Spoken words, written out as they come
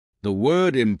The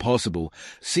word impossible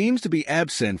seems to be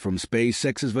absent from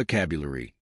SpaceX's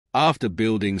vocabulary. After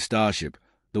building Starship,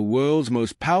 the world's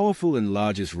most powerful and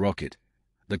largest rocket,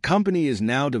 the company is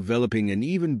now developing an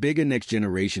even bigger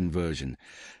next-generation version,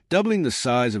 doubling the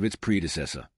size of its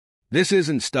predecessor. This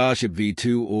isn't Starship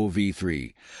V2 or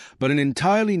V3, but an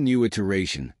entirely new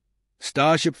iteration,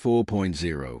 Starship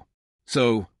 4.0.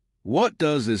 So, what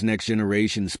does this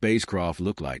next-generation spacecraft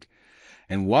look like?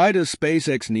 And why does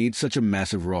SpaceX need such a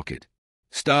massive rocket?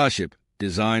 Starship,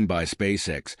 designed by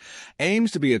SpaceX,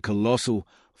 aims to be a colossal,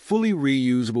 fully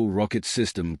reusable rocket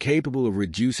system capable of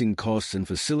reducing costs and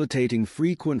facilitating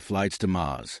frequent flights to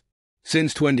Mars.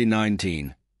 Since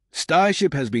 2019,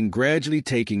 Starship has been gradually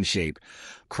taking shape,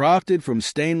 crafted from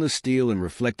stainless steel and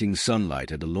reflecting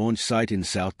sunlight at the launch site in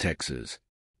South Texas.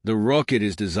 The rocket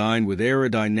is designed with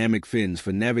aerodynamic fins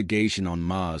for navigation on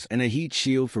Mars and a heat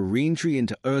shield for re-entry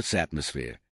into Earth's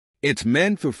atmosphere. It's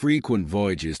meant for frequent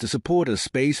voyages to support a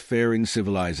spacefaring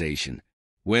civilization.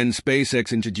 When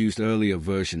SpaceX introduced earlier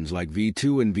versions like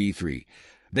V2 and V3,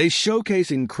 they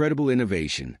showcased incredible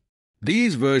innovation.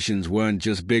 These versions weren't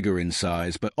just bigger in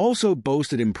size, but also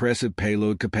boasted impressive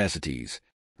payload capacities.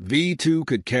 V2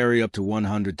 could carry up to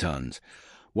 100 tons,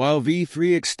 while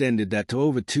V3 extended that to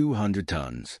over 200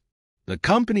 tons. The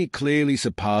company clearly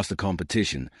surpassed the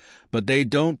competition, but they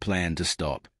don't plan to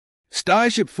stop.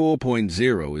 Starship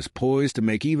 4.0 is poised to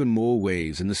make even more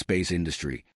waves in the space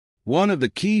industry. One of the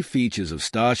key features of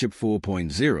Starship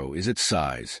 4.0 is its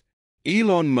size.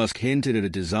 Elon Musk hinted at a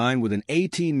design with an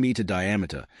 18-meter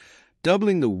diameter,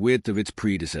 doubling the width of its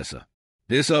predecessor.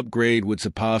 This upgrade would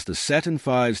surpass the Saturn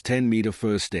V's 10-meter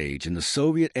first stage and the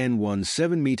Soviet N1's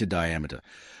 7-meter diameter,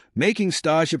 making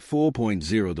Starship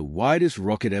 4.0 the widest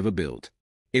rocket ever built.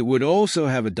 It would also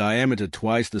have a diameter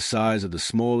twice the size of the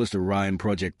smallest Orion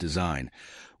project design,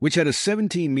 which had a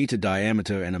 17-meter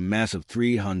diameter and a mass of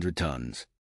 300 tons.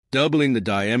 Doubling the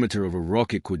diameter of a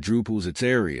rocket quadruples its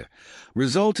area,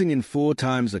 resulting in 4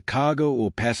 times the cargo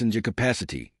or passenger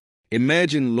capacity.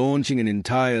 Imagine launching an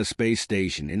entire space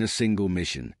station in a single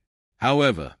mission.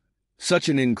 However, such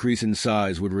an increase in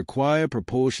size would require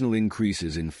proportional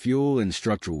increases in fuel and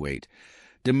structural weight,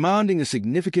 demanding a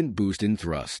significant boost in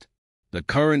thrust. The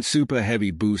current Super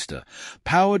Heavy booster,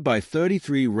 powered by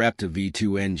 33 Raptor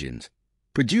V2 engines,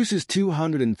 produces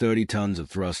 230 tons of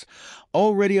thrust,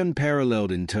 already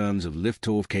unparalleled in terms of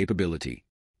lift-off capability.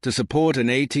 To support an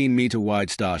 18-meter wide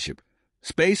Starship,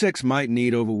 SpaceX might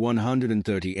need over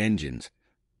 130 engines,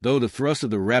 though the thrust of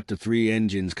the Raptor 3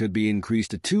 engines could be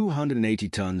increased to 280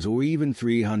 tons or even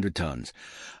 300 tons,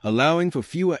 allowing for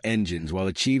fewer engines while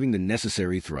achieving the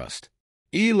necessary thrust.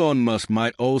 Elon Musk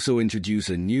might also introduce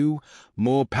a new,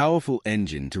 more powerful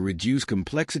engine to reduce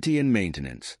complexity and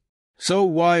maintenance. So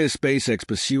why is SpaceX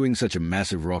pursuing such a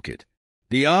massive rocket?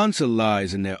 The answer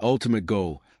lies in their ultimate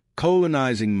goal,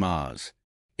 colonizing Mars.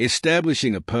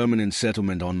 Establishing a permanent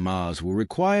settlement on Mars will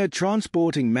require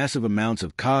transporting massive amounts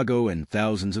of cargo and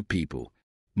thousands of people.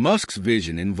 Musk's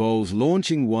vision involves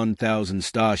launching 1,000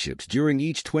 Starships during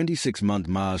each 26-month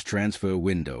Mars transfer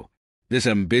window. This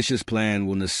ambitious plan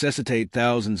will necessitate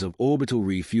thousands of orbital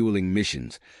refueling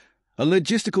missions, a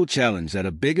logistical challenge that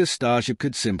a bigger Starship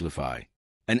could simplify.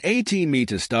 An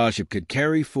 18-meter Starship could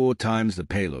carry 4 times the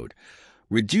payload,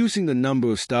 reducing the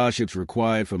number of Starships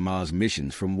required for Mars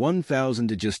missions from 1,000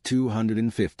 to just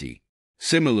 250.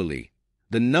 Similarly,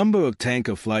 the number of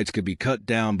tanker flights could be cut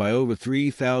down by over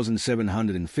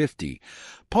 3,750,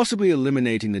 possibly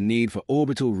eliminating the need for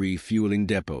orbital refueling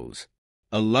depots.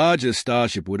 A larger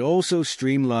Starship would also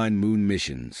streamline moon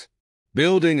missions.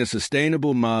 Building a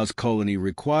sustainable Mars colony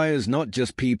requires not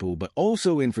just people but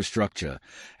also infrastructure,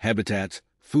 habitats,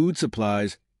 food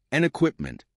supplies, and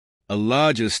equipment. A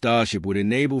larger Starship would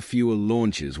enable fewer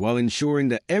launches while ensuring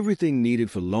that everything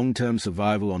needed for long-term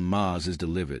survival on Mars is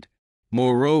delivered.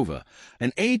 Moreover,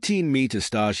 an 18-meter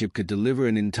Starship could deliver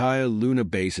an entire lunar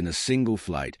base in a single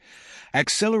flight,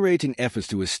 accelerating efforts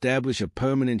to establish a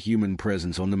permanent human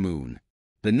presence on the Moon.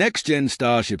 The next-gen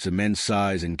Starship's immense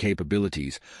size and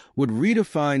capabilities would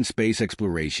redefine space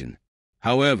exploration.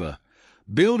 However,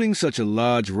 building such a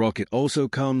large rocket also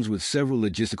comes with several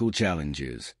logistical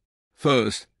challenges.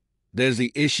 First, there's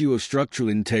the issue of structural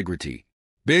integrity.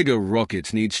 Bigger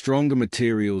rockets need stronger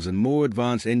materials and more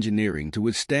advanced engineering to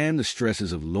withstand the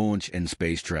stresses of launch and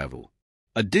space travel.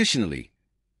 Additionally,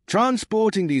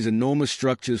 transporting these enormous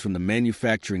structures from the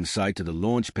manufacturing site to the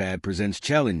launch pad presents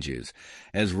challenges,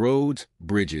 as roads,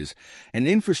 bridges, and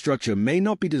infrastructure may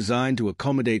not be designed to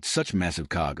accommodate such massive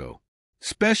cargo.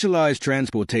 Specialized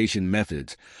transportation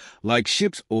methods, like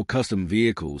ships or custom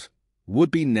vehicles, would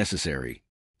be necessary.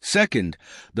 Second,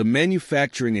 the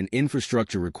manufacturing and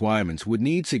infrastructure requirements would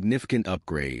need significant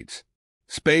upgrades.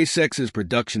 SpaceX's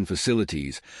production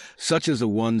facilities, such as the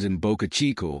ones in Boca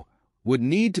Chica, would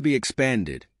need to be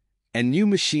expanded, and new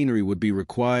machinery would be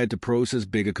required to process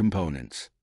bigger components.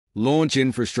 Launch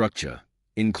infrastructure,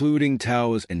 including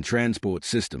towers and transport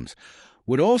systems,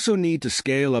 would also need to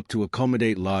scale up to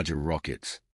accommodate larger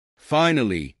rockets.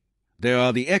 Finally, there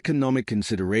are the economic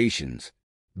considerations.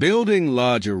 Building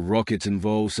larger rockets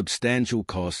involves substantial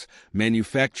costs,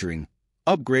 manufacturing,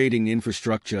 upgrading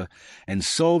infrastructure, and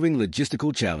solving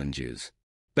logistical challenges.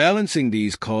 Balancing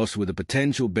these costs with the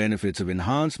potential benefits of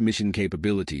enhanced mission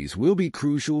capabilities will be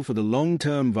crucial for the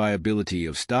long-term viability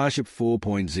of Starship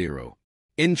 4.0.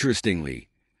 Interestingly,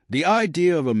 the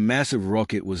idea of a massive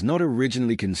rocket was not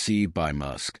originally conceived by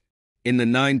Musk. In the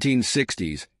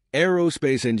 1960s,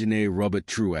 aerospace engineer Robert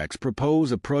Truax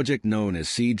proposed a project known as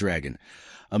Sea Dragon,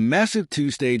 a massive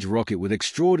two-stage rocket with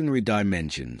extraordinary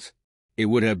dimensions. It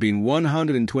would have been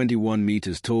 121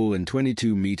 meters tall and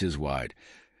 22 meters wide,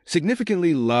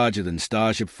 significantly larger than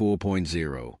Starship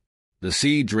 4.0. The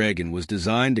Sea Dragon was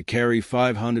designed to carry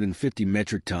 550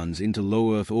 metric tons into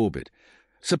low Earth orbit,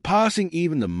 surpassing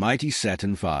even the mighty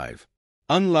Saturn V.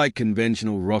 Unlike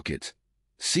conventional rockets,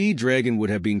 Sea Dragon would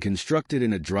have been constructed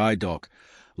in a dry dock,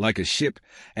 like a ship,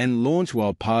 and launched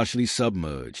while partially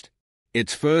submerged.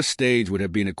 Its first stage would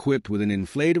have been equipped with an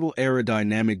inflatable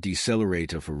aerodynamic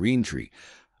decelerator for reentry,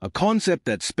 a concept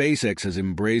that SpaceX has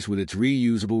embraced with its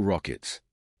reusable rockets.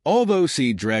 Although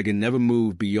Sea Dragon never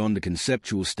moved beyond the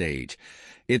conceptual stage,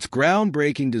 its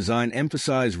groundbreaking design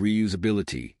emphasized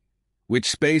reusability,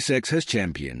 which SpaceX has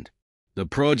championed. The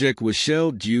project was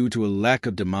shelved due to a lack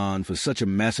of demand for such a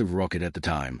massive rocket at the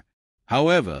time.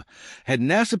 However, had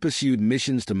NASA pursued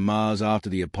missions to Mars after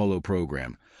the Apollo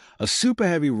program, a super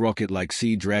heavy rocket like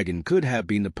Sea Dragon could have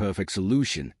been the perfect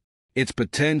solution. Its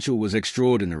potential was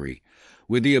extraordinary,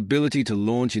 with the ability to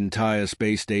launch entire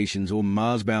space stations or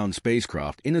Mars-bound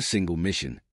spacecraft in a single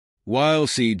mission. While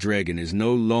Sea Dragon is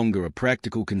no longer a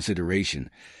practical consideration,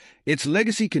 its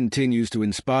legacy continues to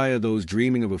inspire those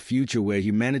dreaming of a future where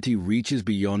humanity reaches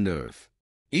beyond Earth.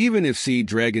 Even if Sea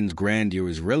Dragon's grandeur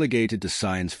is relegated to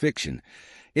science fiction,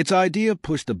 its idea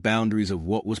pushed the boundaries of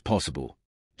what was possible.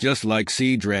 Just like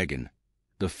Sea Dragon,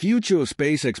 the future of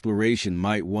space exploration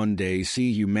might one day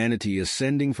see humanity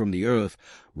ascending from the Earth,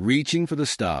 reaching for the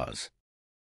stars.